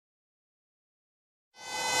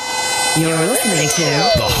You're listening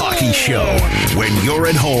to The Hockey Show. When you're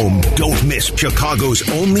at home, don't miss Chicago's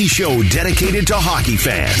only show dedicated to hockey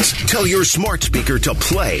fans. Tell your smart speaker to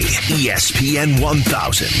play ESPN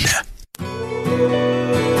 1000.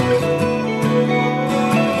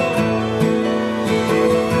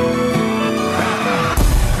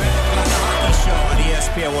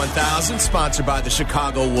 ESPN 1000, sponsored by the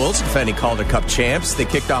Chicago Wolves, defending Calder Cup champs. They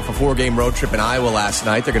kicked off a 4-game road trip in Iowa last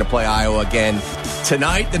night. They're going to play Iowa again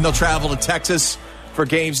tonight. Then they'll travel to Texas for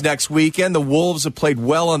games next weekend. The Wolves have played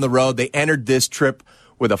well on the road. They entered this trip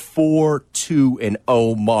with a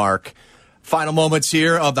 4-2-0 mark. Final moments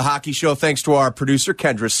here of the Hockey Show. Thanks to our producer,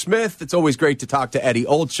 Kendra Smith. It's always great to talk to Eddie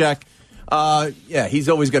Olczyk. He's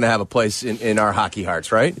always going to have a place in our hockey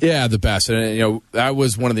hearts, right? Yeah, the best. And, that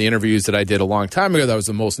was one of the interviews that I did a long time ago that I was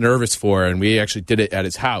the most nervous for, and we actually did it at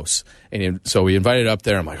his house. And so we invited up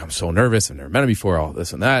there. I'm like, I'm so nervous. I've never met him before, all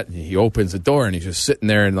this and that. And he opens the door, and he's just sitting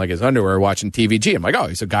there in, his underwear watching TVG. I'm like, oh,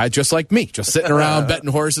 he's a guy just like me, just sitting around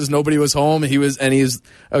betting horses. Nobody was home. He's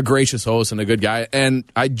a gracious host and a good guy. And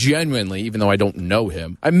I genuinely, even though I don't know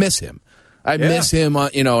him, I miss him. I miss him,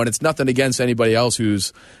 and it's nothing against anybody else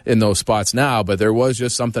who's in those spots now, but there was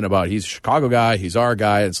just something about he's a Chicago guy, he's our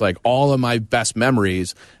guy. It's like all of my best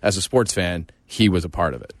memories as a sports fan, he was a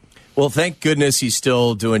part of it. Well, thank goodness he's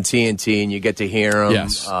still doing TNT, and you get to hear him,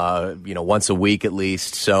 once a week at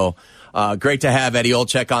least. So great to have Eddie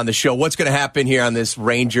Olczyk on the show. What's going to happen here on this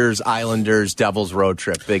Rangers, Islanders, Devils road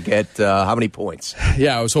trip? They get how many points?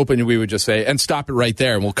 Yeah, I was hoping we would just say, and stop it right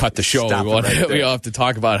there, and we'll cut the show. We'll have to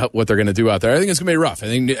talk about what they're going to do out there. I think it's going to be rough.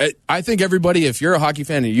 I think everybody, if you're a hockey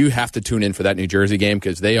fan, you have to tune in for that New Jersey game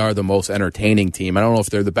because they are the most entertaining team. I don't know if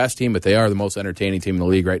they're the best team, but they are the most entertaining team in the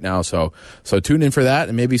league right now. So tune in for that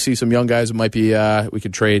and maybe see some young guys that might be we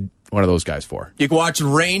could trade one of those guys for. You can watch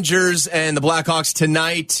Rangers and the Blackhawks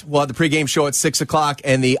tonight. We'll have the pregame show at 6 o'clock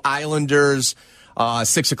and the Islanders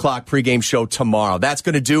 6 o'clock pregame show tomorrow. That's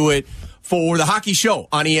going to do it for the Hockey Show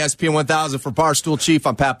on ESPN 1000. For Barstool Chief,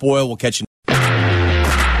 I'm Pat Boyle. We'll catch you.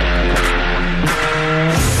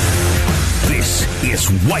 This is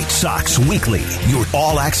White Sox Weekly, your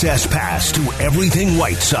all-access pass to everything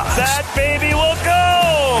White Sox. That baby will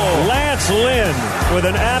go! Lance Lynn with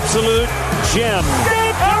an absolute gem.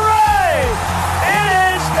 Deep hooray! It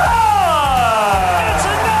is gone! It's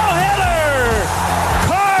a no-hitter!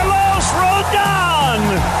 Carlos Rodon!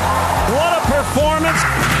 What a performance!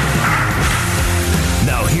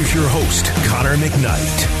 Now here's your host, Connor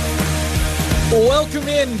McKnight. Welcome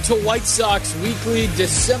in to White Sox Weekly,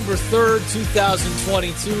 December 3rd,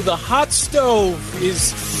 2022. The hot stove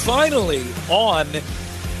is finally on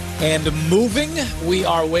and moving. We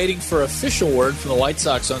are waiting for official word from the White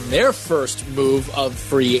Sox on their first move of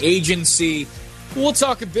free agency. We'll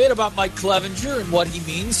talk a bit about Mike Clevinger and what he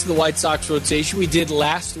means to the White Sox rotation. We did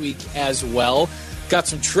last week as well. Got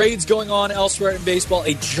some trades going on elsewhere in baseball.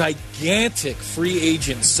 A gigantic free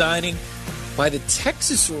agent signing by the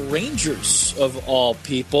Texas Rangers, of all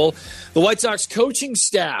people. The White Sox coaching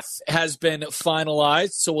staff has been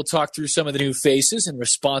finalized, so we'll talk through some of the new faces and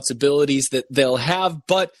responsibilities that they'll have.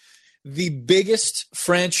 But the biggest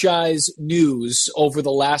franchise news over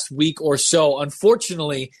the last week or so,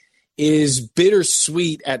 unfortunately, is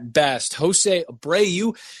bittersweet at best. Jose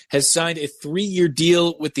Abreu has signed a 3-year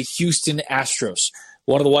deal with the Houston Astros.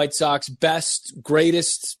 One of the White Sox best,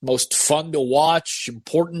 greatest, most fun to watch,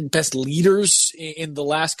 important, best leaders in the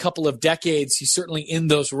last couple of decades. He's certainly in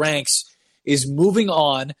those ranks, is moving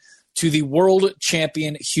on to the world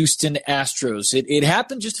champion Houston Astros. It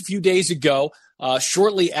happened just a few days ago,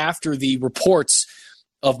 shortly after the reports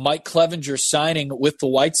of Mike Clevinger signing with the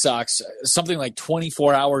White Sox. Something like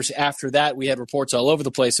 24 hours after that, we had reports all over the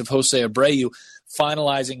place of Jose Abreu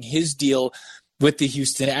finalizing his deal with the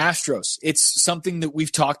Houston Astros. It's something that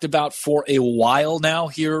we've talked about for a while now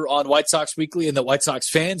here on White Sox Weekly, and that White Sox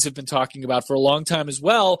fans have been talking about for a long time as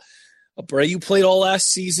well. Abreu played all last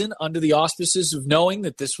season under the auspices of knowing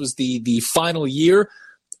that this was the final year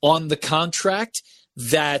on the contract,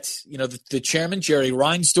 that the chairman, Jerry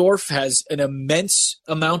Reinsdorf, has an immense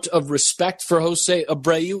amount of respect for Jose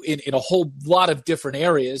Abreu in a whole lot of different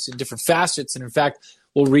areas, in different facets. And in fact,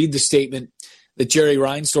 we'll read the statement that Jerry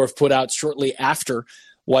Reinsdorf put out shortly after former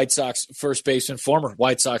White Sox first baseman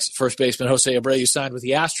Jose Abreu signed with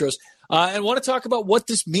the Astros, and want to talk about what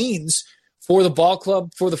this means for the ball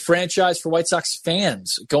club, for the franchise, for White Sox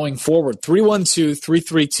fans going forward.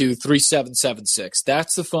 312-332-3776.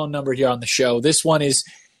 That's the phone number here on the show. This one is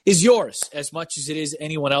yours as much as it is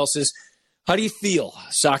anyone else's. How do you feel,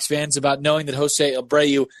 Sox fans, about knowing that Jose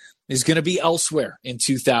Abreu is going to be elsewhere in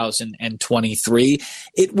 2023?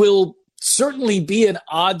 It will certainly be an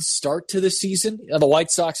odd start to the season. The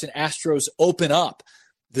White Sox and Astros open up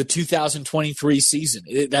the 2023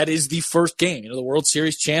 season. That is the first game. The World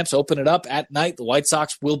Series champs open it up at night. The White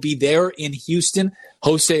Sox will be there in Houston.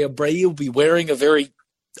 Jose Abreu will be wearing a very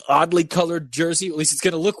oddly colored jersey. At least it's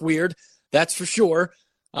going to look weird, that's for sure.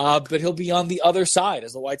 But he'll be on the other side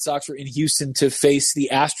as the White Sox are in Houston to face the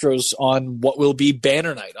Astros on what will be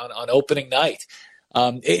banner night, on opening night.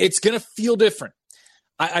 It's going to feel different.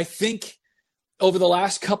 I think over the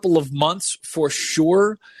last couple of months, for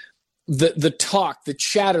sure, the talk, the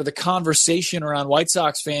chatter, the conversation around White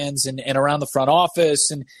Sox fans and around the front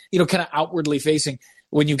office and, kind of outwardly facing,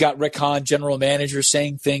 when you've got Rick Hahn, general manager,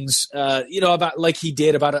 saying things, about like he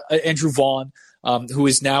did about Andrew Vaughn, who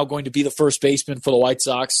is now going to be the first baseman for the White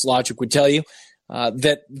Sox. Logic would tell you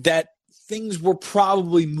that things were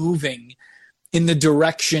probably moving in the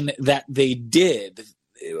direction that they did.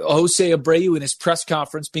 Jose Abreu, in his press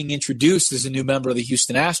conference, being introduced as a new member of the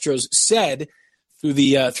Houston Astros, said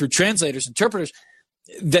through translators, interpreters,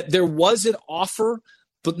 that there was an offer,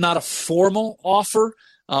 but not a formal offer.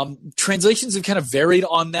 Translations have kind of varied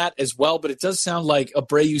on that as well, but it does sound like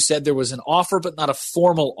Abreu said there was an offer, but not a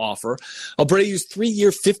formal offer. Abreu's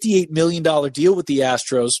 3-year, $58 million deal with the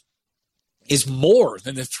Astros is more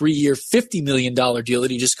than the 3-year, $50 million deal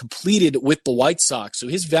that he just completed with the White Sox. So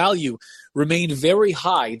his value remained very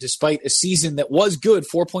high despite a season that was good,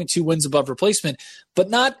 4.2 wins above replacement, but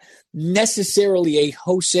not necessarily a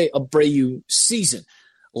Jose Abreu season.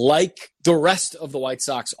 Like the rest of the White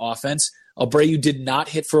Sox offense, Abreu did not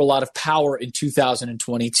hit for a lot of power in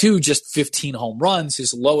 2022, just 15 home runs,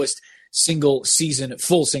 his lowest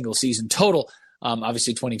full single season total.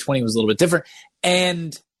 Obviously 2020 was a little bit different.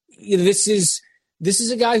 And this is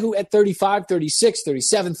a guy who at 35, 36,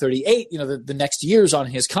 37, 38, the next years on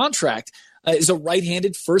his contract, is a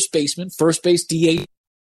right-handed first baseman, first base DH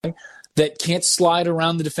that can't slide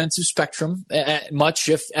around the defensive spectrum much,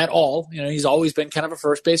 if at all. He's always been kind of a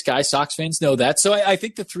first base guy. Sox fans know that. So I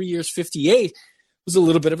think the 3 years, 58 was a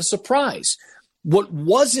little bit of a surprise. What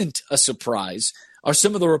wasn't a surprise are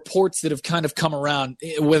some of the reports that have kind of come around,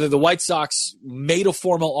 whether the White Sox made a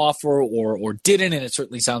formal offer or didn't, and it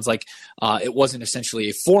certainly sounds like it wasn't essentially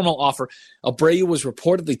a formal offer. Abreu was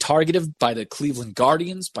reportedly targeted by the Cleveland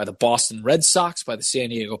Guardians, by the Boston Red Sox, by the San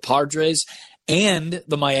Diego Padres, and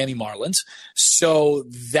the Miami Marlins. So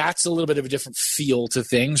that's a little bit of a different feel to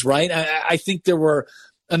things, right? I think there were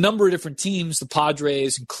a number of different teams, the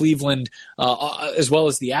Padres and Cleveland, as well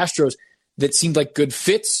as the Astros, that seemed like good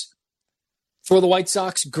fits for the White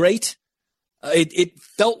Sox. Great. It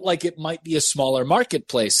felt like it might be a smaller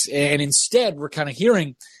marketplace, and instead we're kind of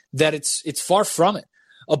hearing that it's far from it.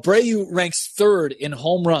 Abreu ranks third in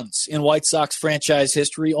home runs in White Sox franchise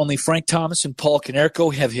history. Only Frank Thomas and Paul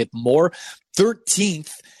Konerko have hit more.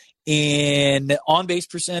 13th in on-base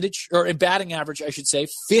percentage, or in batting average, I should say.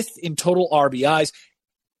 5th in total RBIs.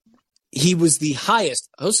 He was the highest.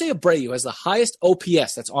 Jose Abreu has the highest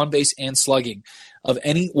OPS, that's on base and slugging, of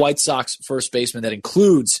any White Sox first baseman. That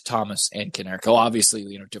includes Thomas and Konerko. Obviously,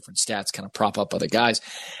 different stats kind of prop up other guys.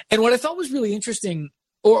 And what I thought was really interesting,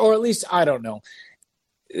 or at least, I don't know,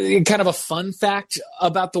 kind of a fun fact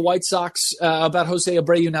about the White Sox, about Jose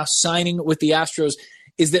Abreu now signing with the Astros,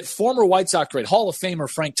 is that former White Sox great, Hall of Famer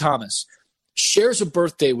Frank Thomas, shares a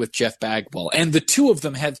birthday with Jeff Bagwell. And the two of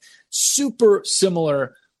them have super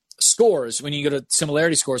similar scores when you go to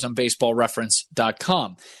similarity scores on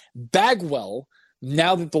baseballreference.com. Bagwell,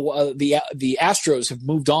 now that the Astros have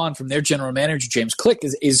moved on from their general manager, James Click,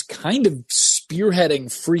 is kind of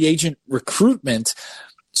spearheading free agent recruitment.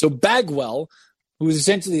 So Bagwell, who is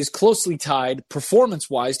essentially as closely tied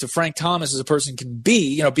performance-wise to Frank Thomas as a person can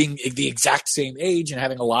be, being the exact same age and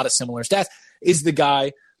having a lot of similar stats, is the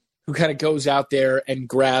guy who kind of goes out there and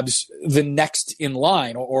grabs the next in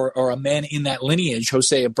line, or a man in that lineage,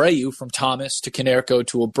 Jose Abreu, from Thomas to Konerko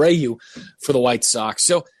to Abreu for the White Sox.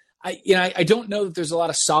 So I don't know that there's a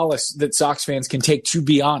lot of solace that Sox fans can take, to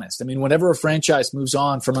be honest. I mean, whenever a franchise moves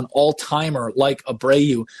on from an all-timer like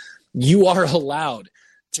Abreu, you are allowed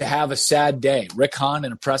to have a sad day. Rick Hahn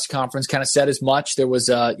in a press conference kind of said as much. There was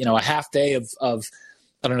a half day of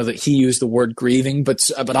I don't know that he used the word grieving, but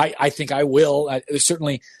I think I will. There's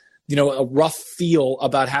certainly a rough feel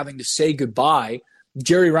about having to say goodbye.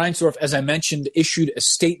 Jerry Reinsdorf, as I mentioned, issued a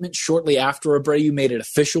statement shortly after Abreu made it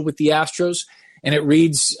official with the Astros, and it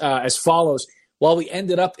reads as follows: "While we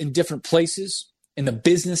ended up in different places in the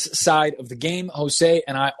business side of the game, Jose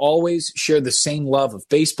and I always shared the same love of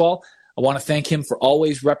baseball. I want to thank him for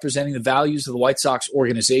always representing the values of the White Sox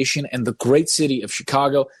organization and the great city of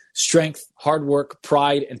Chicago: strength, hard work,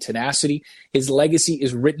 pride, and tenacity. His legacy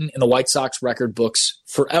is written in the White Sox record books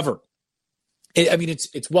forever."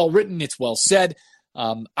 It's well written, it's well said.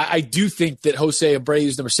 I do think that Jose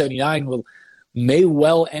Abreu's number 79 may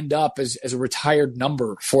well end up as a retired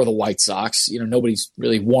number for the White Sox. Nobody's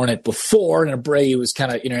really worn it before, and Abreu was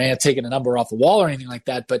kind of not taking a number off the wall or anything like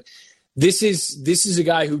that. But this is a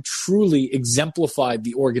guy who truly exemplified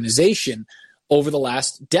the organization over the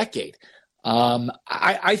last decade.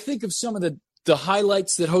 I think of some of the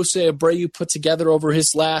highlights that Jose Abreu put together over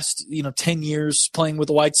his last 10 years playing with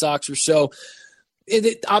the White Sox or so.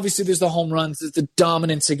 Obviously, there's the home runs, there's the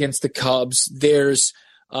dominance against the Cubs. There's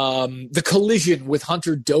the collision with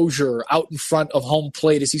Hunter Dozier out in front of home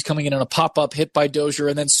plate as he's coming in on a pop-up hit by Dozier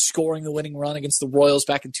and then scoring the winning run against the Royals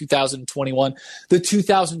back in 2021. The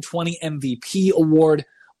 2020 MVP award,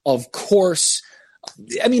 of course.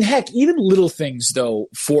 Heck, even little things, though,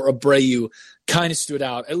 for Abreu kind of stood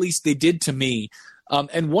out. At least they did to me.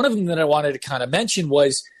 And one of them that I wanted to kind of mention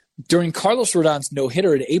was during Carlos Rodon's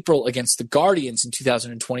no-hitter in April against the Guardians in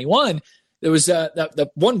 2021, there was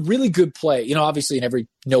that one really good play. Obviously in every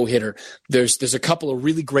no-hitter, there's a couple of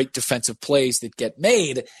really great defensive plays that get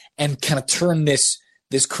made and kind of turn this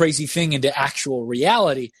crazy thing into actual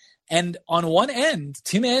reality. And on one end,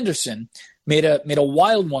 Tim Anderson made a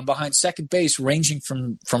wild one behind second base, ranging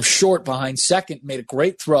from short behind second, made a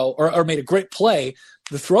great throw or made a great play.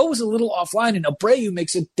 The throw was a little offline, and Abreu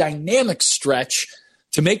makes a dynamic stretch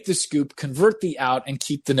to make the scoop, convert the out, and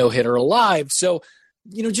keep the no-hitter alive. So,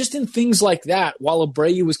 just in things like that, while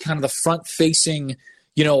Abreu was kind of the front-facing,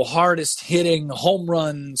 hardest-hitting, home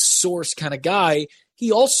run source kind of guy,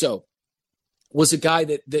 he also was a guy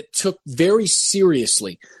that took very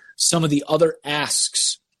seriously some of the other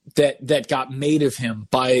asks that got made of him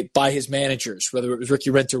by his managers, whether it was Ricky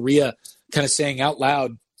Renteria kind of saying out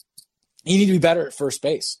loud, you need to be better at first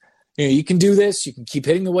base. You can do this. You can keep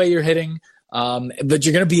hitting the way you're hitting. But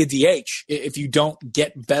you're going to be a DH if you don't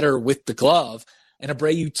get better with the glove. And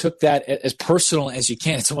Abreu took that as personal as you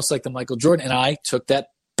can. It's almost like the Michael Jordan, and I took that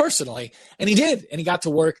personally. And he did. And he got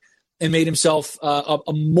to work and made himself a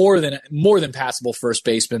more than passable first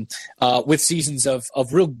baseman with seasons of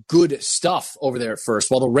real good stuff over there at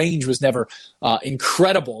first. While the range was never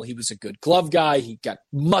incredible, he was a good glove guy. He got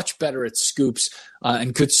much better at scoops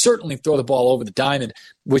and could certainly throw the ball over the diamond,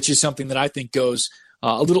 which is something that I think goes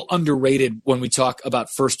a little underrated when we talk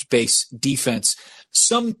about first base defense.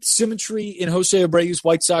 Some symmetry in Jose Abreu's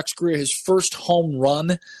White Sox career. His first home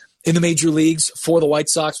run in the major leagues for the White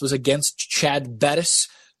Sox was against Chad Bettis,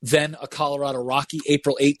 then a Colorado Rocky,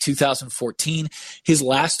 April 8, 2014. His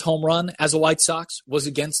last home run as a White Sox was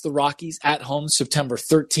against the Rockies at home, September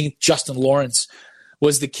 13th. Justin Lawrence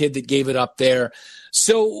was the kid that gave it up there.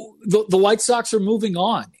 So the White Sox are moving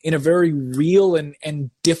on in a very real and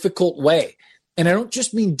difficult way. And I don't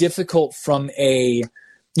just mean difficult from a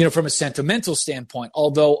sentimental standpoint,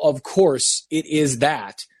 although, of course, it is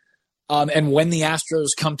that. And when the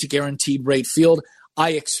Astros come to Guaranteed Rate Field,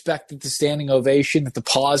 I expect that the standing ovation, that the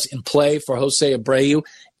pause in play for Jose Abreu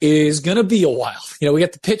is going to be a while. We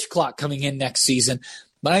got the pitch clock coming in next season,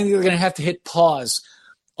 but I think they're going to have to hit pause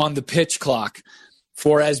on the pitch clock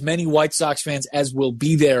for as many White Sox fans as will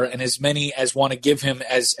be there and as many as want to give him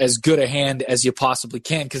as good a hand as you possibly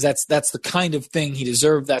can, because that's the kind of thing he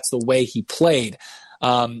deserved. That's the way he played.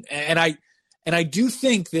 And I do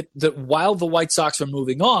think that while the White Sox are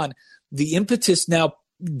moving on, the impetus now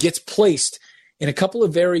gets placed in a couple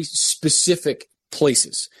of very specific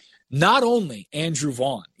places. Not only Andrew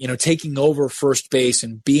Vaughn, taking over first base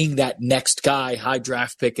and being that next guy, high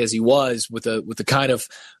draft pick as he was, with the kind of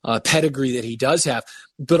pedigree that he does have,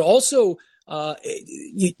 but also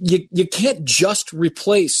you can't just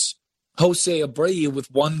replace Jose Abreu with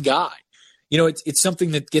one guy. It's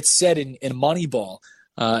something that gets said in Moneyball,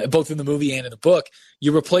 both in the movie and in the book.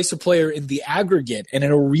 You replace a player in the aggregate, and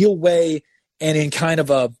in a real way, and in kind of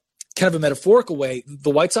a metaphorical way, the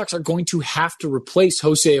White Sox are going to have to replace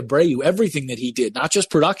Jose Abreu, everything that he did, not just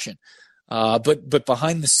production, but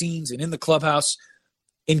behind the scenes and in the clubhouse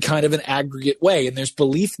in kind of an aggregate way. And there's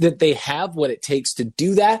belief that they have what it takes to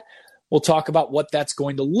do that. We'll talk about what that's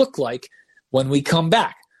going to look like when we come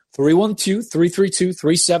back.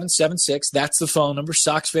 312-332-3776. That's the phone number.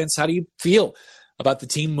 Sox fans, how do you feel about the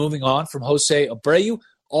team moving on from Jose Abreu?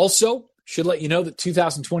 Also, should let you know that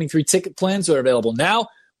 2023 ticket plans are available now.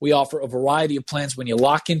 We offer a variety of plans. When you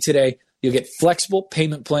lock in today, you'll get flexible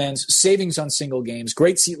payment plans, savings on single games,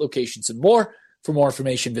 great seat locations, and more. For more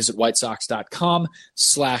information, visit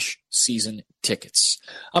whitesox.com/season tickets.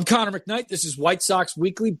 I'm Connor McKnight. This is White Sox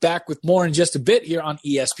Weekly. Back with more in just a bit here on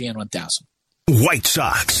ESPN 1000. White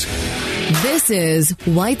Sox. This is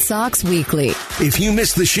White Sox Weekly If you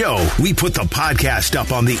missed the show, we put the podcast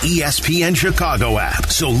up on the ESPN Chicago app,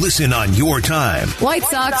 so listen on your time. White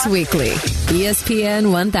Sox Weekly,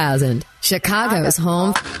 ESPN 1000, Chicago's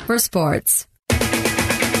home for sports.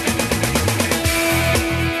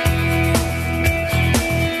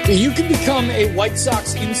 You can become a White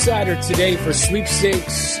Sox insider today for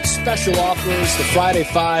sweepstakes, special offers, the Friday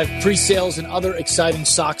Five, pre-sales, and other exciting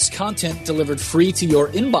Sox content delivered free to your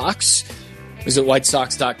inbox. Visit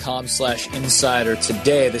whitesox.com/insider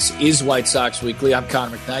today. This is White Sox Weekly. I'm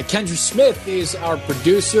Connor McKnight. Kendra Smith is our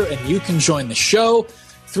producer, and you can join the show.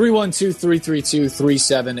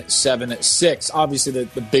 312-332-3776. Obviously,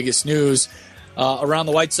 the biggest news around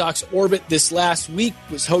the White Sox orbit this last week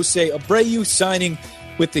was Jose Abreu signing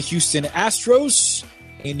with the Houston Astros.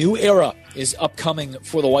 A new era is upcoming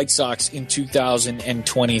for the White Sox in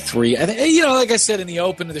 2023. Like I said in the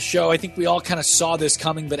open of the show, I think we all kind of saw this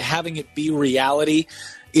coming, but having it be reality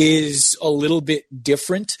is a little bit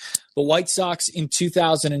different. The White Sox in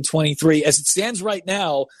 2023, as it stands right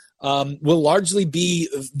now, will largely be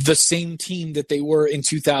the same team that they were in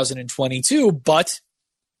 2022, but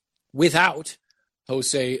without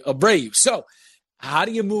Jose Abreu. So, how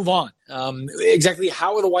do you move on? Exactly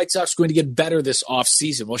how are the White Sox going to get better this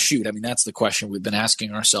offseason? Well, that's the question we've been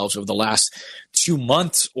asking ourselves over the last 2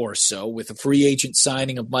 months or so, with a free agent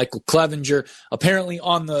signing of Michael Clevinger apparently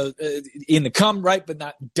in the come, right, but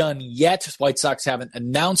not done yet. White Sox haven't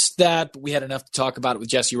announced that, but we had enough to talk about it with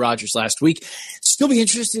Jesse Rogers last week. Still be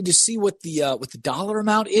interested to see what the dollar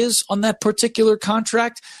amount is on that particular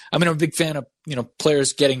contract. I'm a big fan of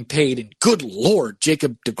players getting paid, and good Lord,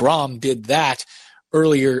 Jacob deGrom did that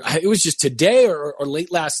earlier. It was just today or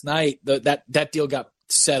late last night that deal got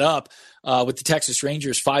set up with the Texas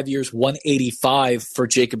Rangers. 5 years, $185 for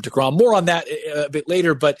Jacob deGrom. More on that a bit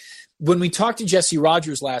later. But when we talked to Jesse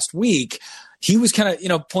Rogers last week, he was kind of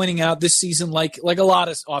pointing out this season, like a lot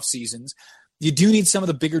of off seasons, you do need some of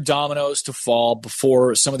the bigger dominoes to fall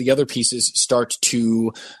before some of the other pieces start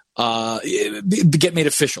to get made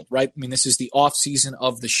official, right? This is the offseason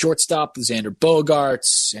of the shortstop, Xander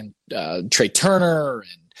Bogaerts and Trey Turner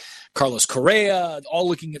and Carlos Correa, all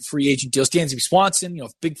looking at free agent deals. Dansby Swanson,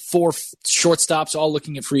 big four shortstops, all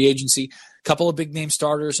looking at free agency. A couple of big name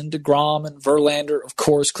starters, and DeGrom and Verlander, of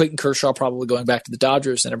course. Clayton Kershaw probably going back to the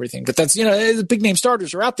Dodgers and everything. But that's, the big name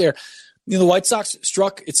starters are out there. The White Sox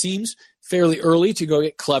struck, it seems, fairly early to go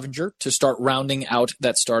get Clevinger to start rounding out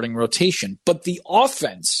that starting rotation. But the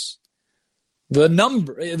offense,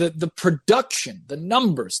 the production, the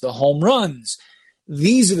numbers, the home runs,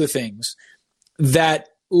 these are the things that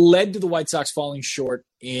led to the White Sox falling short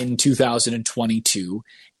in 2022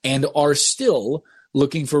 and are still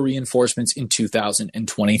looking for reinforcements in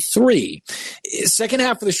 2023. Second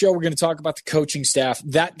half of the show, we're going to talk about the coaching staff.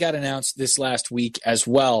 That got announced this last week as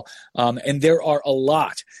well. And there are a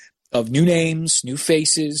lot of new names, new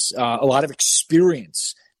faces, a lot of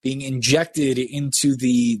experience being injected into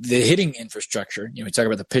the hitting infrastructure. We talk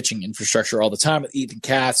about the pitching infrastructure all the time with Ethan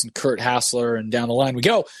Katz and Kurt Hassler, and down the line we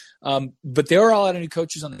go. But there are a lot of new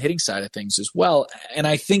coaches on the hitting side of things as well. And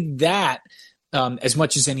I think that, as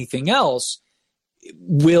much as anything else,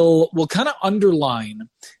 will kind of underline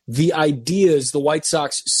the ideas the White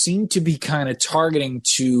Sox seem to be kind of targeting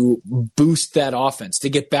to boost that offense, to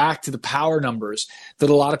get back to the power numbers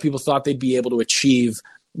that a lot of people thought they'd be able to achieve,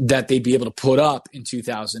 that they'd be able to put up in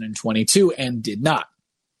 2022 and did not.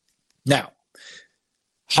 Now,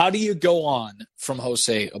 how do you go on from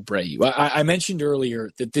Jose Abreu? I mentioned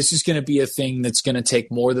earlier that this is going to be a thing that's going to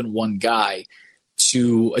take more than one guy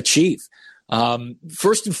to achieve.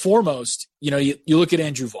 First and foremost, you look at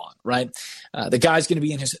Andrew Vaughn, right? The guy's going to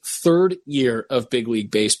be in his third year of big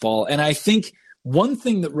league baseball. And I think one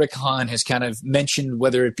thing that Rick Hahn has kind of mentioned,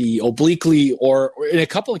 whether it be obliquely or in a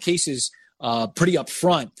couple of cases pretty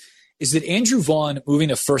upfront, is that Andrew Vaughn moving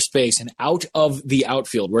to first base and out of the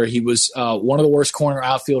outfield, where he was one of the worst corner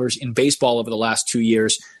outfielders in baseball over the last 2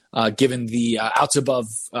 years, given the outs above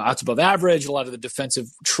average, a lot of the defensive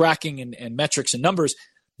tracking and metrics and numbers.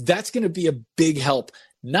 That's going to be a big help,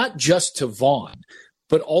 not just to Vaughn,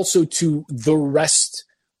 but also to the rest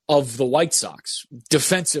of the White Sox,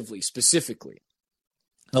 defensively specifically.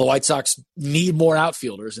 Now, the White Sox need more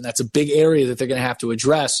outfielders, and that's a big area that they're going to have to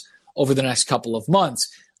address over the next couple of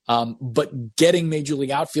months. But getting major league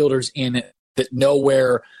outfielders in that know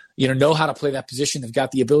how to play that position, they've got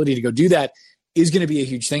the ability to go do that, is going to be a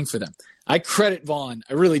huge thing for them. I credit Vaughn,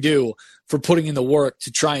 I really do, for putting in the work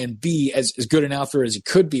to try and be as good an outfielder as he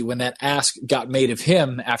could be when that ask got made of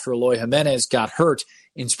him after Eloy Jimenez got hurt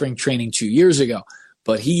in spring training 2 years ago.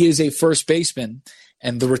 But he is a first baseman,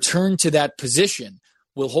 and the return to that position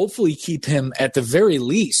will hopefully keep him, at the very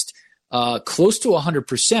least, close to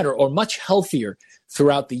 100% or much healthier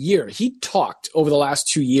throughout the year. He talked over the last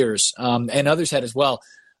 2 years, and others had as well,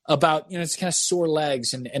 about it's kind of sore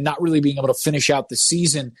legs and not really being able to finish out the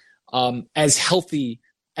season as healthy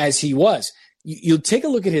as he was. You take a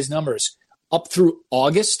look at his numbers up through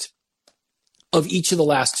August of each of the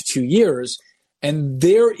last 2 years, and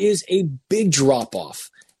there is a big drop-off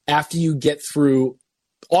after you get through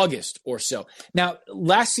August or so. Now,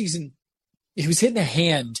 last season, he was hitting a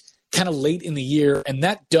hand kind of late in the year, and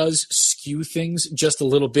that does skew things just a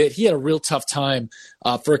little bit. He had a real tough time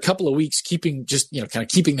for a couple of weeks keeping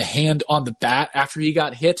the hand on the bat after he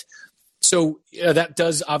got hit. So that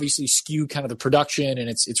does obviously skew kind of the production, and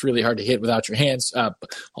it's really hard to hit without your hands,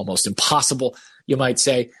 almost impossible, you might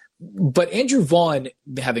say. But Andrew Vaughn,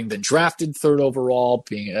 having been drafted 3rd overall,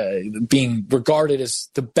 being regarded as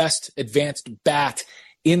the best advanced bat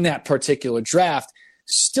in that particular draft,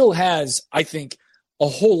 still has, I think, a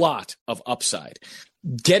whole lot of upside.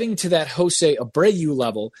 Getting to that Jose Abreu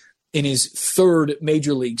level in his 3rd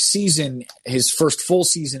major league season, his first full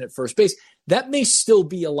season at first base, that may still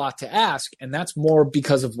be a lot to ask, and that's more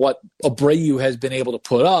because of what Abreu has been able to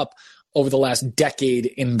put up over the last decade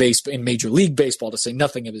in Major League Baseball, to say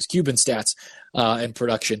nothing of his Cuban stats and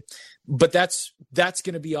production. But that's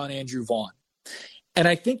going to be on Andrew Vaughn. And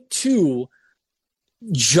I think, too,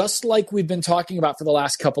 just like we've been talking about for the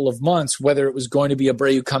last couple of months, whether it was going to be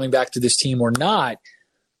Abreu coming back to this team or not,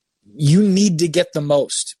 you need to get the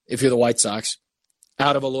most, if you're the White Sox,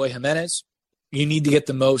 out of Eloy Jimenez. You need to get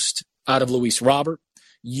the most out of Luis Robert.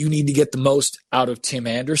 You need to get the most out of Tim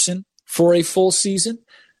Anderson for a full season.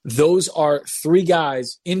 Those are 3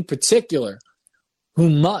 guys in particular who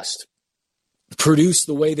must produce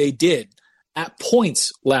the way they did at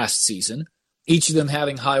points last season, each of them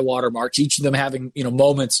having high water marks, each of them having,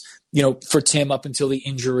 moments, for Tim up until the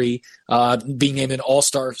injury, being named an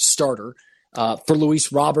all-star starter. For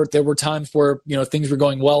Luis Robert, there were times where, things were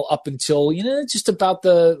going well up until, just about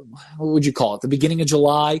the beginning of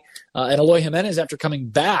July. And Eloy Jimenez, after coming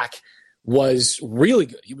back, was really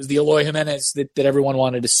good. He was the Eloy Jimenez that everyone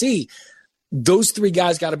wanted to see. Those 3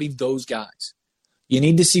 guys got to be those guys. You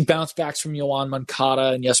need to see bounce backs from Yoan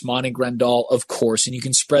Moncada and Yasmani Grandal, of course, and you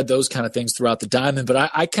can spread those kind of things throughout the diamond.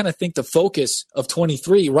 But I kind of think the focus of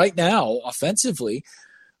 23 right now, offensively,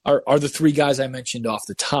 are the 3 guys I mentioned off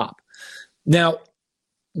the top. Now,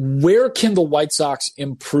 where can the White Sox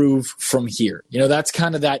improve from here? That's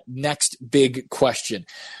kind of that next big question.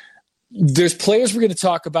 There's players we're going to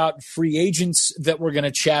talk about, free agents that we're going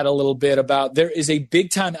to chat a little bit about. There is a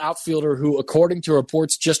big-time outfielder who, according to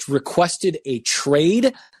reports, just requested a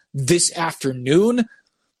trade this afternoon.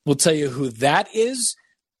 We'll tell you who that is.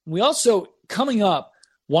 We also, coming up,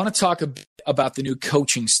 want to talk a bit about the new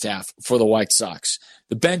coaching staff for the White Sox.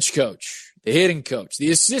 The bench coach, the hitting coach,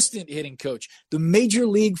 the assistant hitting coach, the major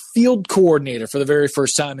league field coordinator for the very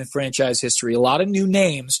first time in franchise history. A lot of new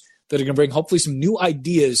names that are going to bring hopefully some new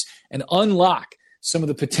ideas and unlock some of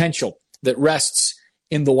the potential that rests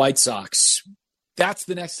in the White Sox. That's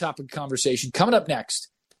the next topic of conversation coming up next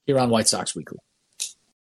here on White Sox Weekly.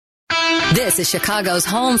 This is Chicago's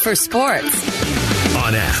home for sports.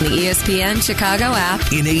 On app. The ESPN Chicago app.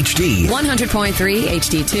 In HD. 100.3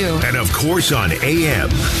 HD2. And of course on AM.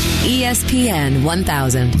 ESPN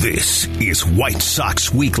 1000. This is White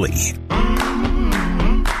Sox Weekly.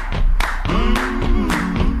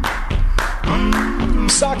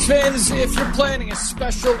 Sox fans, if you're planning a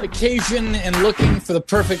special occasion and looking for the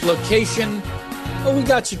perfect location, well, we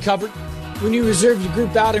got you covered. When you reserve your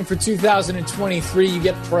group outing for 2023, you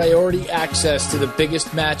get priority access to the biggest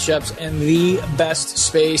matchups and the best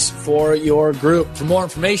space for your group. For more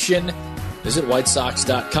information, visit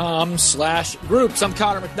whitesox.com/groups. I'm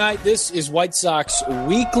Connor McKnight. This is White Sox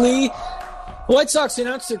Weekly. The White Sox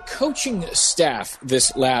announced their coaching staff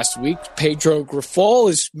this last week. Pedro Grifol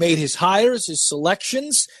has made his hires, his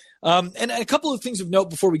selections. And a couple of things of note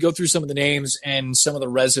before we go through some of the names and some of the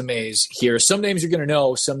resumes here. Some names you're going to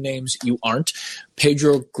know, some names you aren't.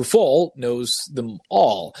 Pedro Grifol knows them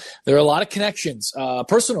all. There are a lot of connections,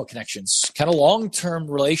 personal connections, kind of long-term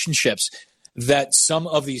relationships that some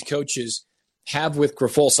of these coaches have with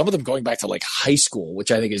Grifol, some of them going back to like high school,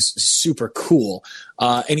 which I think is super cool.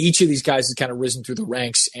 And each of these guys has kind of risen through the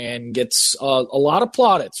ranks and gets a lot of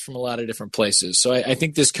plaudits from a lot of different places. So I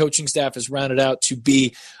think this coaching staff is rounded out to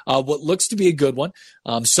be what looks to be a good one.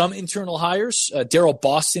 Some internal hires. Darryl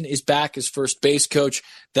Boston is back as first base coach.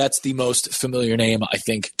 That's the most familiar name, I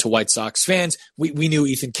think, to White Sox fans. We knew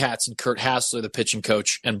Ethan Katz and Kurt Hassler, the pitching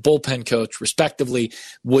coach and bullpen coach, respectively,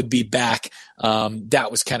 would be back.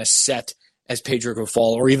 That was kind of set as Pedro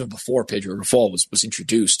Grifol, or even before Pedro Grifol was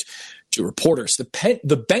introduced to reporters.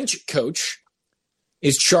 The bench coach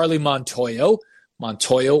is Charlie Montoyo.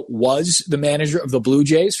 Montoyo was the manager of the Blue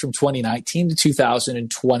Jays from 2019 to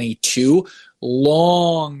 2022.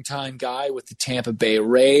 Long-time guy with the Tampa Bay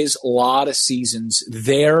Rays. A lot of seasons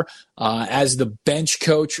there as the bench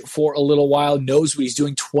coach for a little while. Knows what he's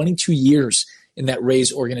doing. 22 years in that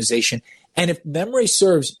Rays organization. And if memory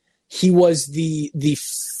serves, he was the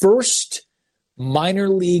first minor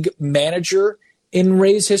league manager in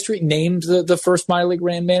Rays history, named the first minor league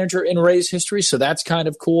manager in Rays history. So that's kind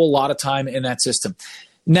of cool. A lot of time in that system.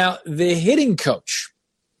 Now, the hitting coach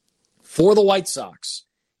for the White Sox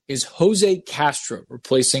is Jose Castro,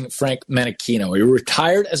 replacing Frank Menechino. He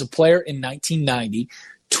retired as a player in 1990,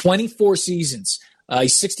 24 seasons.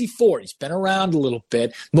 He's 64. He's been around a little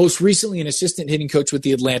bit, most recently an assistant hitting coach with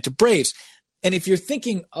the Atlanta Braves. And if you're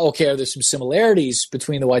thinking, okay, are there some similarities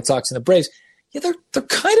between the White Sox and the Braves? Yeah, there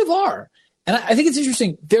kind of are. And I think it's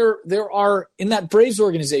interesting. There are, in that Braves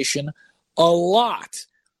organization, a lot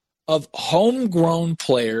of homegrown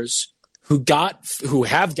players who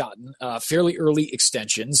have gotten fairly early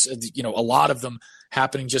extensions. A lot of them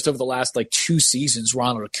happening just over the last 2 seasons.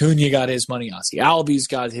 Ronald Acuna got his money. Ozzie Albies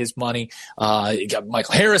got his money.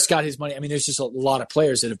 Michael Harris got his money. I mean, there's just a lot of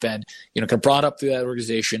players that have been kind of brought up through that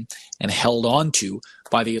organization and held on to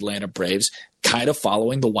by the Atlanta Braves, kind of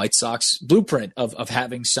following the White Sox blueprint of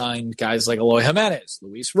having signed guys like Eloy Jimenez,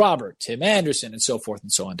 Luis Robert, Tim Anderson, and so forth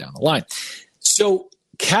and so on down the line. So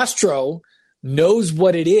Castro knows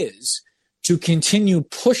what it is to continue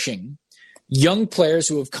pushing young players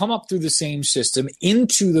who have come up through the same system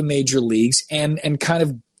into the major leagues and kind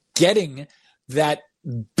of getting that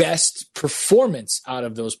best performance out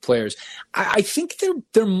of those players. I think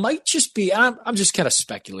there might just be, I'm just kind of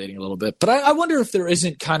speculating a little bit, but I wonder if there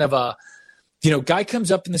isn't kind of a, guy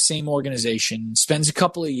comes up in the same organization, spends a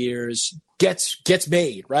couple of years, gets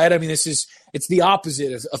made, right? I mean, it's the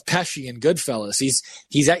opposite of Pesci and Goodfellas.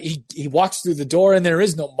 He walks through the door and there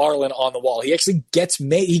is no Marlin on the wall. He actually gets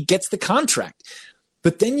made. He gets the contract.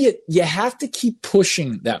 But then you have to keep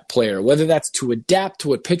pushing that player, whether that's to adapt to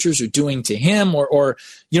what pitchers are doing to him or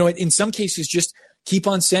in some cases just keep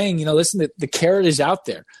on saying, listen, the carrot is out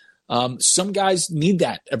there. Some guys need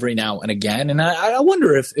that every now and again. And I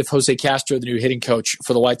wonder if Jose Castro, the new hitting coach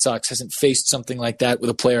for the White Sox, hasn't faced something like that with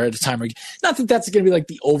a player at a time. Not that that's going to be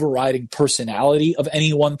the overriding personality of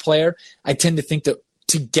any one player. I tend to think that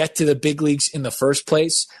to get to the big leagues in the first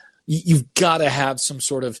place, you've got to have some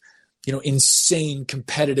sort of insane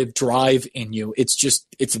competitive drive in you. It's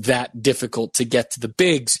that difficult to get to the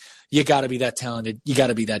bigs. You got to be that talented. You got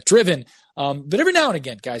to be that driven. But every now and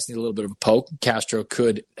again, guys need a little bit of a poke. Castro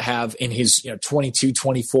could have in his 22,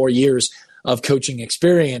 24 years of coaching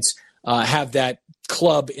experience, have that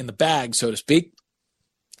club in the bag, so to speak.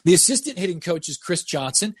 The assistant hitting coach is Chris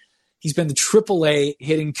Johnson. He's been the AAA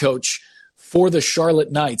hitting coach for the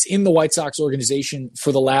Charlotte Knights in the White Sox organization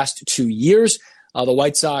for the last 2 years. The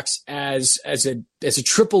White Sox, as a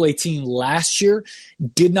AAA team last year,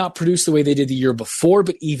 did not produce the way they did the year before,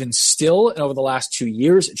 but even still, and over the last 2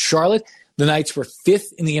 years at Charlotte, the Knights were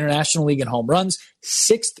 5th in the International League in home runs,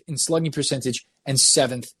 6th in slugging percentage, and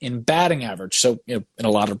 7th in batting average. So, in a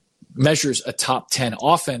lot of measures, a top 10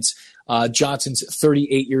 offense. Johnson's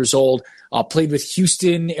 38 years old, played with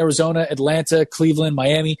Houston, Arizona, Atlanta, Cleveland,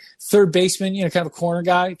 Miami. Third baseman, kind of a corner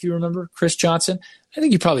guy, if you remember, Chris Johnson. I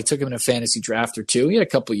think you probably took him in a fantasy draft or two. He had a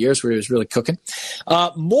couple of years where he was really cooking.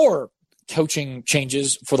 More coaching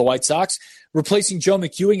changes for the White Sox. Replacing Joe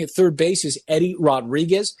McEwing at third base is Eddie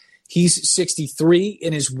Rodriguez. He's 63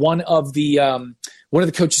 and is one of the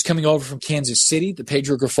coaches coming over from Kansas City that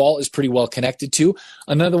Pedro Grifol is pretty well connected to.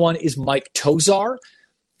 Another one is Mike Tosar,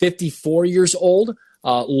 54 years old,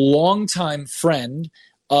 longtime friend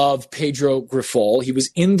of Pedro Grifol. He was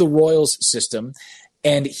in the Royals system,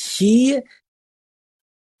 and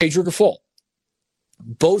Pedro Grifol,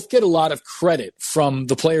 both get a lot of credit from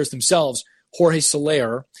the players themselves, Jorge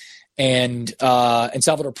Soler and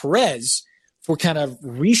Salvador Perez, for kind of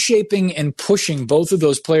reshaping and pushing both of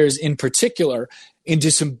those players in particular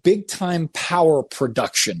into some big-time power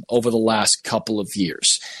production over the last couple of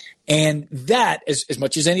years. And that, as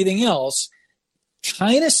much as anything else,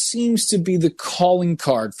 kind of seems to be the calling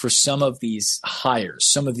card for some of these hires,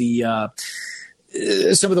 some of the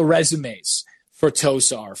resumes for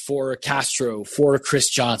Tosar, for Castro, for Chris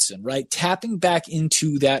Johnson, right? Tapping back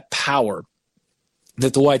into that power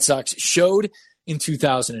that the White Sox showed in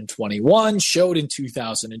 2021, showed in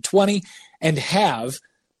 2020, and have,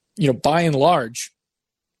 by and large,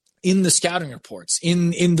 in the scouting reports, in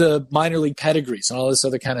the minor league pedigrees and all this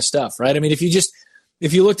other kind of stuff, right? I mean, if you just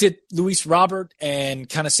if you looked at Luis Robert and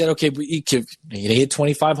kind of said, okay, he hit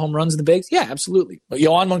 25 home runs in the bigs? Yeah, absolutely. But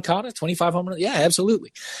Yoan Moncada, 25 home runs? Yeah,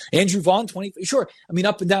 absolutely. Andrew Vaughn, 20. Sure. I mean,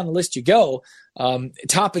 up and down the list you go,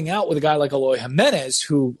 topping out with a guy like Eloy Jimenez,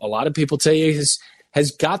 who a lot of people tell you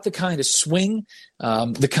has got the kind of swing,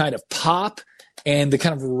 the kind of pop, and the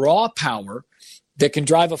kind of raw power that can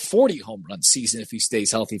drive a 40 home run season if he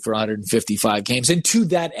stays healthy for 155 games. And to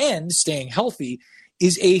that end, staying healthy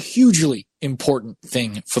is a hugely important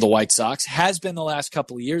thing for the White Sox, has been the last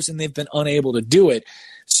couple of years, and they've been unable to do it.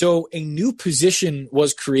 So a new position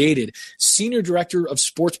was created, Senior Director of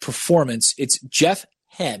Sports Performance. It's Jeff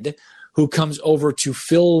Head, who comes over to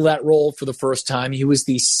fill that role for the first time. He is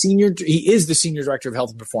the Senior Director of Health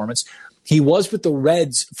and Performance. He was with the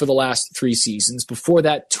Reds for the last 3 seasons. Before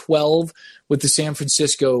that, 12 with the San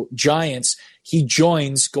Francisco Giants. He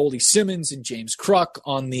joins Goldie Simmons and James Kruk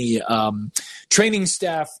on the training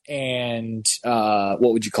staff and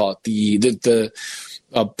what would you call it? The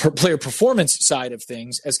player performance side of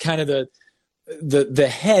things as kind of the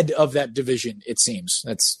head of that division, it seems.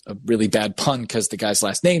 That's a really bad pun because the guy's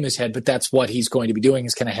last name is Head, but that's what he's going to be doing,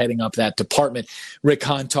 is kind of heading up that department. Rick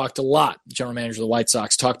Hahn talked a lot, general manager of the White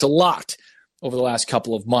Sox, talked a lot over the last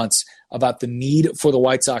couple of months about the need for the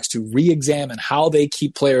White Sox to re-examine how they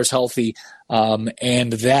keep players healthy,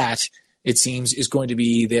 and that, it seems, is going to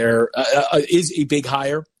be is a big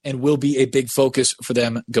hire and will be a big focus for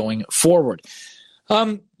them going forward.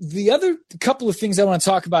 The other couple of things I want to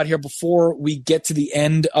talk about here before we get to the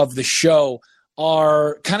end of the show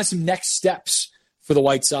are kind of some next steps for the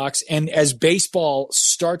White Sox. And as baseball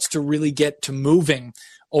starts to really get to moving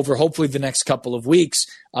over hopefully the next couple of weeks,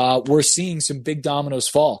 we're seeing some big dominoes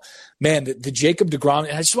fall. Man, the Jacob deGrom,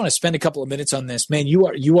 and I just want to spend a couple of minutes on this. Man,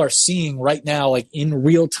 you are seeing right now, like in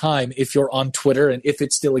real time, if you're on Twitter and if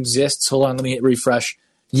it still exists. Hold on, let me hit refresh.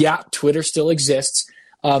 Yeah, Twitter still exists.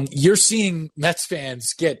 You're seeing Mets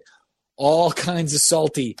fans get all kinds of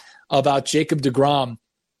salty about Jacob deGrom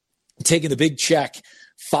taking the big check,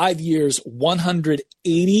 5 years,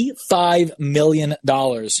 $185 million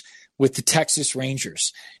with the Texas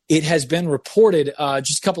Rangers. It has been reported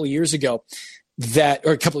just a couple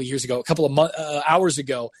of hours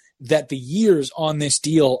ago, that the years on this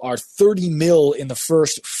deal are $30 million in the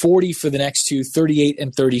first, $40 for the next two, 38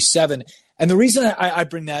 and 37. And the reason I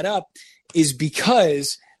bring that up is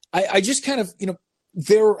because I just kind of,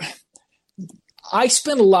 I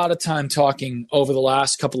spent a lot of time talking over the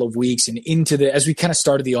last couple of weeks and as we kind of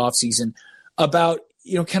started the offseason about,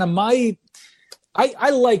 kind of I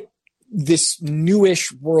like this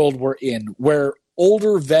newish world we're in where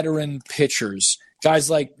older veteran pitchers, guys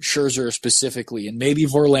like Scherzer specifically, and maybe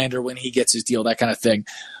Verlander when he gets his deal, that kind of thing,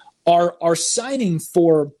 are signing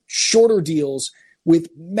for shorter deals with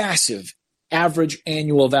massive average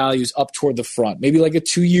annual values up toward the front, maybe like a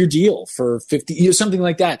 2-year deal for 50 years, something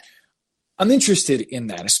like that. I'm interested in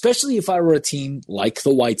that, especially if I were a team like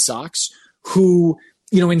the White Sox who,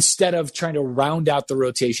 instead of trying to round out the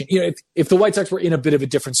rotation, if the White Sox were in a bit of a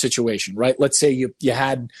different situation, right? Let's say you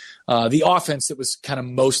had the offense that was kind of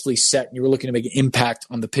mostly set and you were looking to make an impact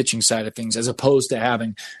on the pitching side of things, as opposed to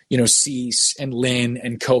having, Cease and Lynn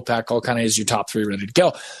and Kopech all kind of as your top 3 ready to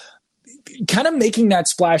go. Kind of making that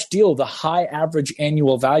splash deal, the high average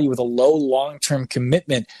annual value with a low long-term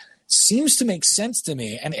commitment, seems to make sense to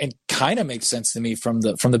me, and kind of makes sense to me from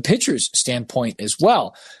the pitcher's standpoint as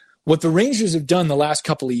well. What the Rangers have done the last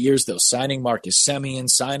couple of years, though, signing Marcus Semien,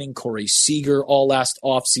 signing Corey Seager all last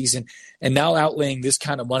offseason, and now outlaying this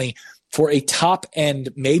kind of money for a top-end,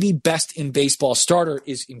 maybe best-in-baseball starter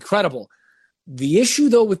is incredible. The issue,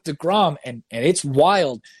 though, with deGrom, and it's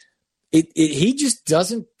wild, he just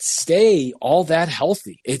doesn't stay all that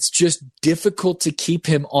healthy. It's just difficult to keep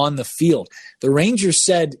him on the field. The Rangers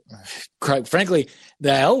said, quite frankly,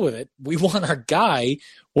 the hell with it. We want our guy.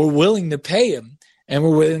 We're willing to pay him, and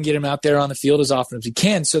we're willing to get him out there on the field as often as we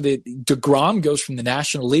can. So that deGrom goes from the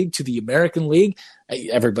National League to the American League.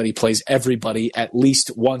 Everybody plays everybody at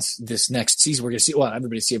least once this next season. We're going to see,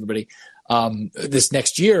 everybody see everybody this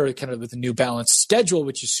next year, kind of with a new balanced schedule,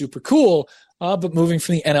 which is super cool. But moving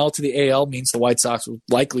from the NL to the AL means the White Sox will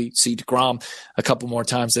likely see deGrom a couple more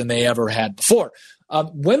times than they ever had before.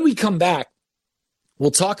 When we come back,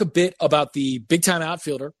 we'll talk a bit about the big-time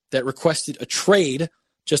outfielder that requested a trade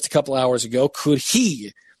just a couple hours ago. Could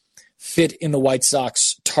he fit in the White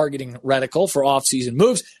Sox targeting reticle for offseason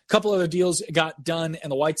moves? A couple other deals got done,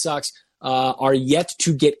 and the White Sox are yet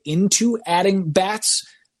to get into adding bats,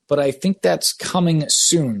 but I think that's coming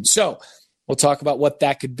soon. So we'll talk about what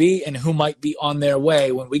that could be and who might be on their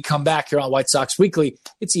way when we come back here on White Sox Weekly.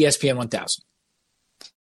 It's ESPN 1000.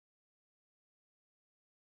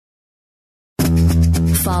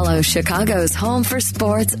 Follow Chicago's Home for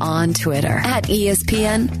Sports on Twitter at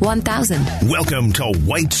ESPN 1000. Welcome to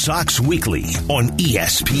White Sox Weekly on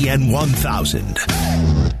ESPN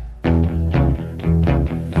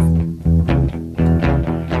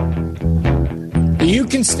 1000. You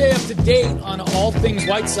can stay up to date on all things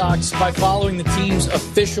White Sox by following the team's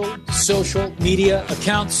official social media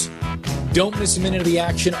accounts. Don't miss a minute of the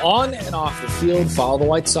action on and off the field. Follow the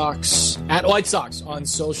White Sox at White Sox on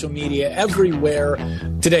social media everywhere.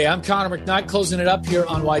 Today, I'm Connor McKnight, closing it up here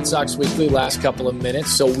on White Sox Weekly. Last couple of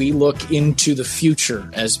minutes, so we look into the future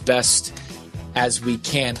as best as we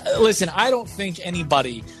can. Listen, I don't think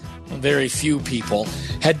anybody, very few people,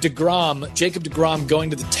 had Jacob deGrom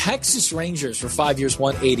going to the Texas Rangers for 5 years,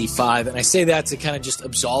 $185. And I say that to kind of just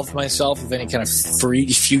absolve myself of any kind of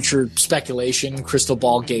future speculation, crystal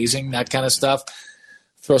ball gazing, that kind of stuff.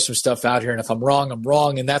 Throw some stuff out here, and if I'm wrong, I'm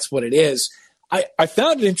wrong, and that's what it is. I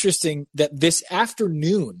found it interesting that this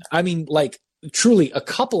afternoon, I mean, like truly a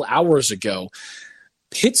couple hours ago,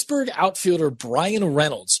 Pittsburgh outfielder Brian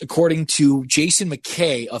Reynolds, according to Jason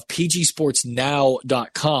McKay of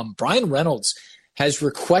PGSportsNow.com, Brian Reynolds has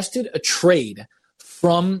requested a trade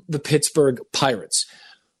from the Pittsburgh Pirates.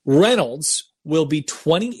 Reynolds will be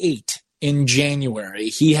 28 in January.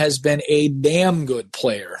 He has been a damn good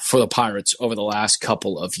player for the Pirates over the last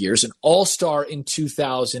couple of years. An all-star in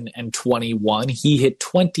 2021. He hit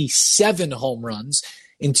 27 home runs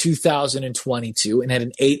in 2022 and had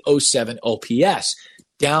an 807 OPS.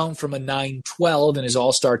 Down from a 912 in his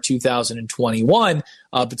All-Star 2021,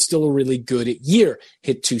 but still a really good year.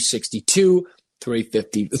 Hit 262,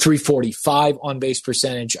 345 on-base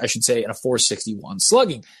percentage, I should say, and a 461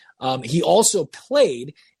 slugging. He also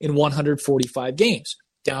played in 145 games,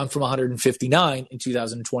 down from 159 in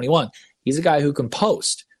 2021. He's a guy who can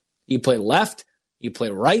post. He play left, he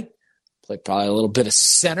play right, play probably a little bit of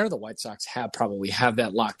center. The White Sox probably have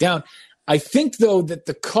that locked down. I think, though, that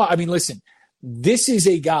listen, this is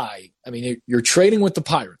a guy, you're trading with the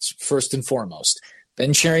Pirates, first and foremost.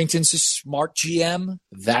 Ben Cherington's a smart GM,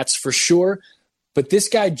 that's for sure. But this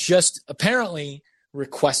guy just apparently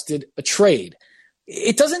requested a trade.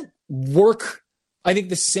 It doesn't work, I think,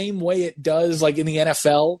 the same way it does like in the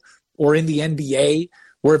NFL or in the NBA,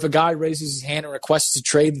 where if a guy raises his hand and requests a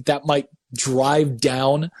trade, that might drive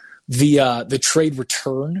down the trade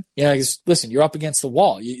return. Listen, you're up against the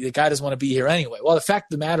wall. The guy doesn't want to be here anyway. Well, the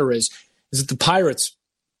fact of the matter is that the Pirates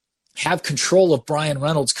have control of Brian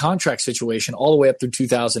Reynolds' contract situation all the way up through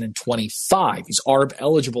 2025. He's ARB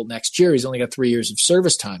eligible next year. He's only got 3 years of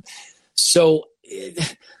service time. So,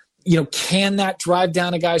 can that drive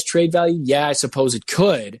down a guy's trade value? Yeah, I suppose it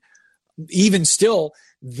could. Even still,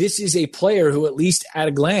 this is a player who, at least at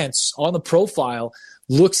a glance on the profile,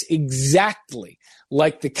 looks exactly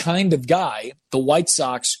like the kind of guy the White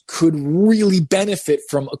Sox could really benefit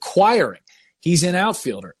from acquiring. He's an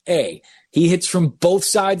outfielder, A. He hits from both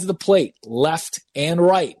sides of the plate, left and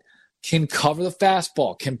right, can cover the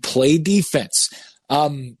fastball, can play defense,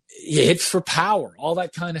 he hits for power, all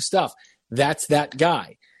that kind of stuff. That's that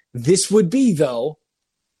guy. This would be, though,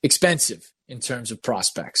 expensive in terms of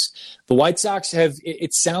prospects. The White Sox have,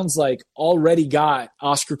 it sounds like, already got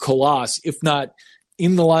Oscar Colas, if not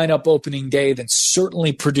in the lineup opening day, then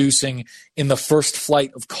certainly producing in the first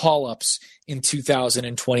flight of call-ups in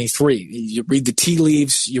 2023. You read the tea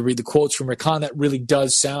leaves, you read the quotes from Rick Hahn, that really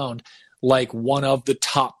does sound like one of the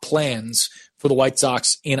top plans for the White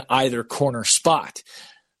Sox in either corner spot.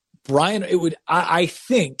 Brian, I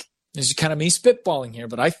think, this is kind of me spitballing here,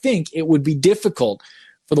 but I think it would be difficult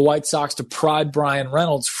for the White Sox to pry Brian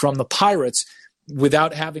Reynolds from the Pirates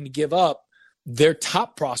without having to give up their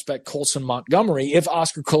top prospect, Colson Montgomery. If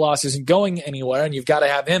Oscar Colas isn't going anywhere and you've got to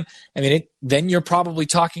have him, then you're probably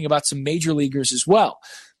talking about some major leaguers as well.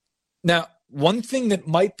 Now, one thing that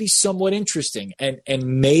might be somewhat interesting, and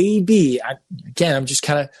maybe, I'm just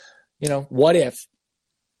kind of, what if?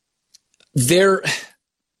 There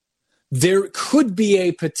could be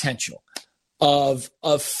a potential of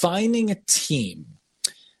finding a team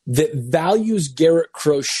that values Garrett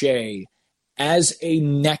Crochet as a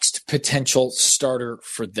next potential starter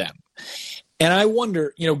for them. And I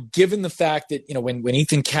wonder, given the fact that, when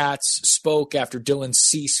Ethan Katz spoke after Dylan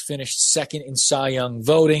Cease finished second in Cy Young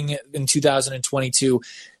voting in 2022,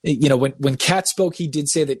 when Katz spoke, he did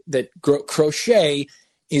say that Crochet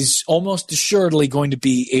is almost assuredly going to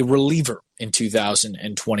be a reliever in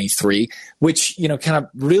 2023, which, kind of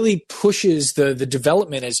really pushes the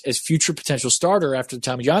development as future potential starter after the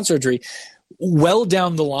Tommy John surgery well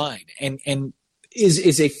down the line, and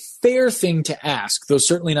is a fair thing to ask, though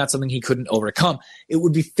certainly not something he couldn't overcome. It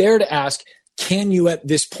would be fair to ask, can you at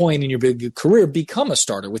this point in your big career become a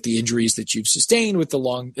starter with the injuries that you've sustained, with the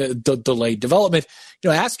long delayed development?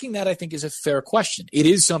 Asking that, I think, is a fair question. It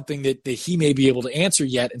is something that he may be able to answer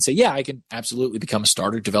yet and say, yeah, I can absolutely become a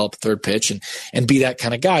starter, develop a third pitch, and be that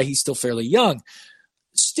kind of guy. He's still fairly young.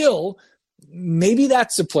 Still, maybe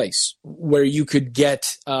that's a place where you could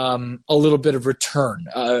get a little bit of return,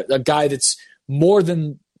 a guy that's more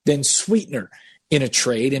than sweetener in a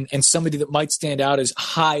trade, and somebody that might stand out as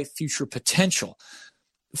high future potential.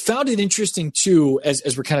 Found it interesting, too,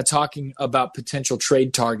 as we're kind of talking about potential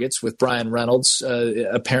trade targets with Brian Reynolds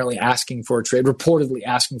apparently asking for a trade, reportedly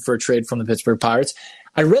asking for a trade from the Pittsburgh Pirates.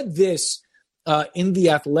 I read this in The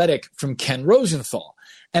Athletic from Ken Rosenthal,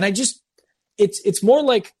 and it's more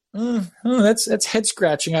like, that's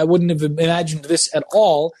head-scratching. I wouldn't have imagined this at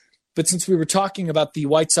all. But since we were talking about the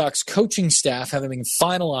White Sox coaching staff having been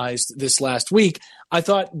finalized this last week, I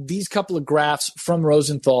thought these couple of graphs from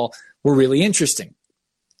Rosenthal were really interesting.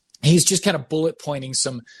 He's just kind of bullet pointing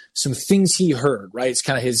some things he heard, right? It's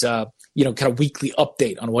kind of his kind of weekly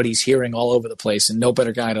update on what he's hearing all over the place, and no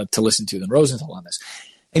better guy to listen to than Rosenthal on this.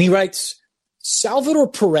 And he writes, Salvador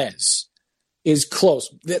Perez is close.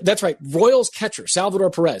 That's right. Royals catcher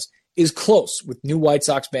Salvador Perez is close with new White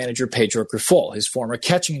Sox manager Pedro Grifol, his former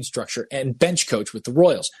catching instructor and bench coach with the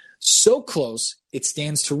Royals. So close, it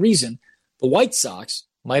stands to reason the White Sox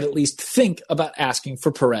might at least think about asking for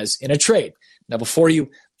Perez in a trade. Now, before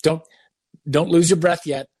you don't lose your breath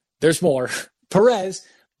yet, there's more. Perez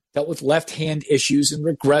dealt with left-hand issues and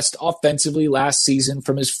regressed offensively last season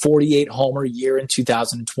from his 48-homer year in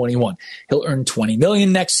 2021. He'll earn $20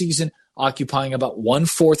 million next season, occupying about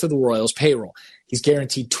 1/4 of the Royals' payroll. He's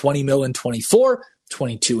guaranteed $20 million in 24,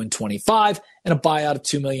 22 and 25, and a buyout of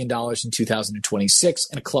 $2 million in 2026,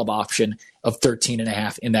 and a club option of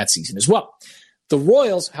 $13.5 in that season as well. The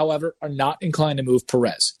Royals, however, are not inclined to move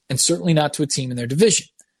Perez, and certainly not to a team in their division.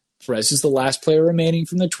 Perez is the last player remaining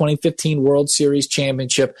from the 2015 World Series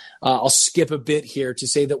championship. I'll skip a bit here to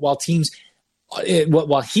say that while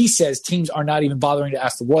he says teams are not even bothering to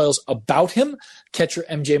ask the Royals about him, catcher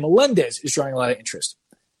MJ Melendez is drawing a lot of interest.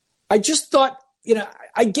 I just thought,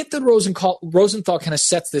 I get that Rosenthal kind of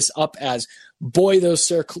sets this up as, boy,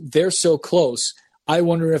 they're so close. I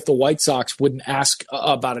wonder if the White Sox wouldn't ask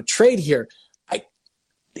about a trade here.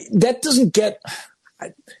 That doesn't get...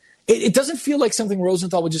 It doesn't feel like something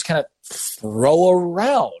Rosenthal would just kind of throw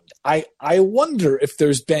around. I wonder if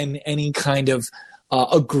there's been any kind of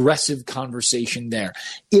aggressive conversation there.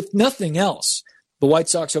 If nothing else, the White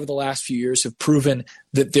Sox over the last few years have proven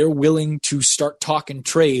that they're willing to start talking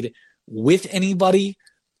trade with anybody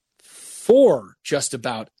for just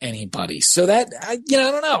about anybody. So that, I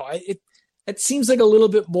don't know. It seems like a little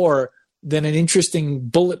bit more than an interesting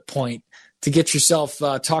bullet point to get yourself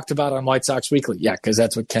talked about on White Sox Weekly. Yeah, because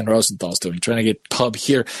that's what Ken Rosenthal's doing, trying to get pub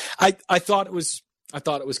here. I thought it was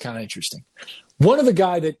kind of interesting. One of the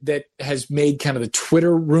guy that has made kind of the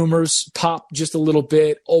Twitter rumors pop just a little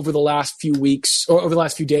bit over the last few weeks, or over the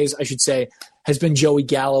last few days, I should say, has been Joey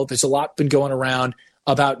Gallo. There's a lot been going around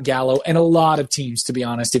about Gallo, and a lot of teams, to be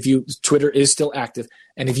honest. Twitter is still active,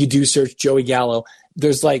 and if you do search Joey Gallo,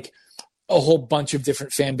 there's like a whole bunch of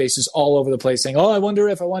different fan bases all over the place saying, I wonder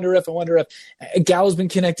if. Gallo's been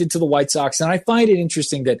connected to the White Sox, and I find it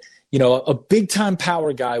interesting that, a big-time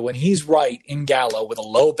power guy, when he's right in Gallo with a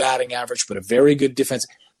low batting average but a very good defense,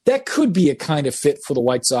 that could be a kind of fit for the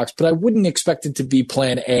White Sox, but I wouldn't expect it to be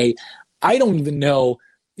plan A. I don't even know.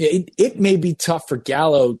 It may be tough for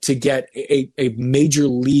Gallo to get a major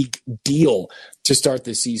league deal to start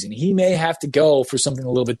this season. He may have to go for something a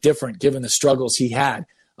little bit different given the struggles he had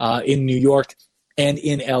in New York and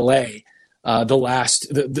in L.A.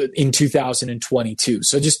 In 2022.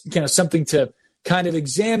 So just kind of something to kind of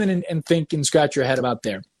examine and think and scratch your head about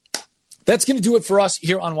there. That's going to do it for us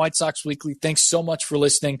here on White Sox Weekly. Thanks so much for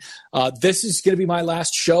listening. This is going to be my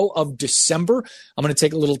last show of December. I'm going to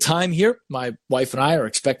take a little time here. My wife and I are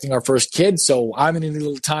expecting our first kid, so I'm going to need a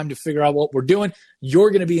little time to figure out what we're doing.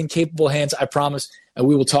 You're going to be in capable hands, I promise, and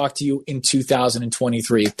we will talk to you in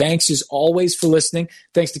 2023. Thanks as always for listening.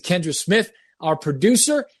 Thanks to Kendra Smith, our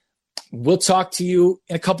producer. We'll talk to you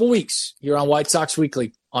in a couple weeks here on White Sox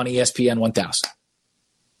Weekly on ESPN 1000.